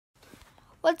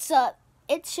What's up?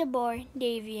 It's your boy,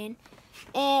 Davian.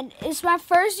 And it's my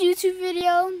first YouTube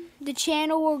video. The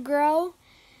channel will grow.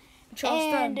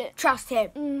 Trust him.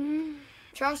 Mm-hmm.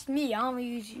 Trust me, I'm a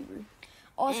YouTuber.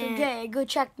 Also, go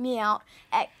check me out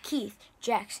at Keith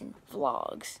Jackson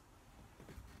Vlogs.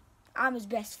 I'm his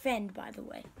best friend, by the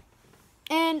way.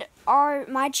 And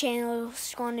my channel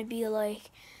is going to be like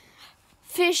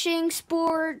fishing,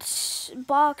 sports,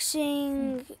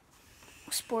 boxing,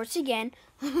 sports again.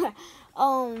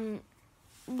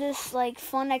 Just like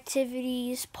fun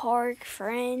activities, park,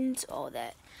 friends, all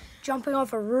that. Jumping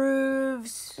off of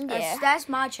roofs. Yeah. That's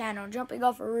my channel. Jumping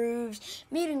off of roofs,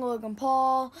 meeting Logan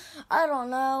Paul. I don't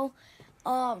know.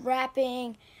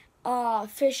 Rapping,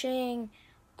 fishing.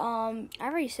 I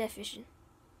already said fishing.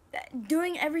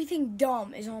 Doing everything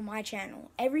dumb is on my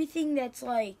channel. Everything that's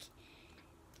like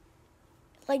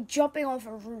jumping off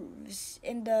of roofs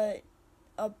in a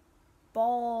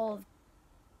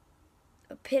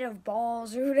pit of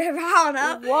balls or whatever. I don't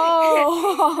know.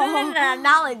 Whoa. No,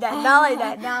 not like that. Not like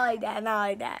that. Not like that. Not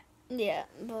like that. Yeah,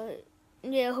 but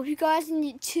yeah, hope you guys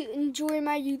enjoy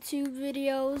my YouTube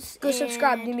videos. Go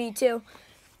subscribe to me too.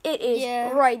 It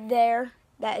is right there.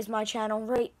 That is my channel.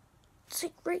 Right. It's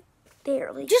like right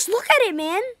there. Like, just look at it,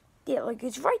 man. Yeah, like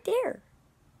it's right there.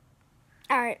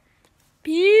 All right.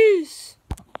 Peace.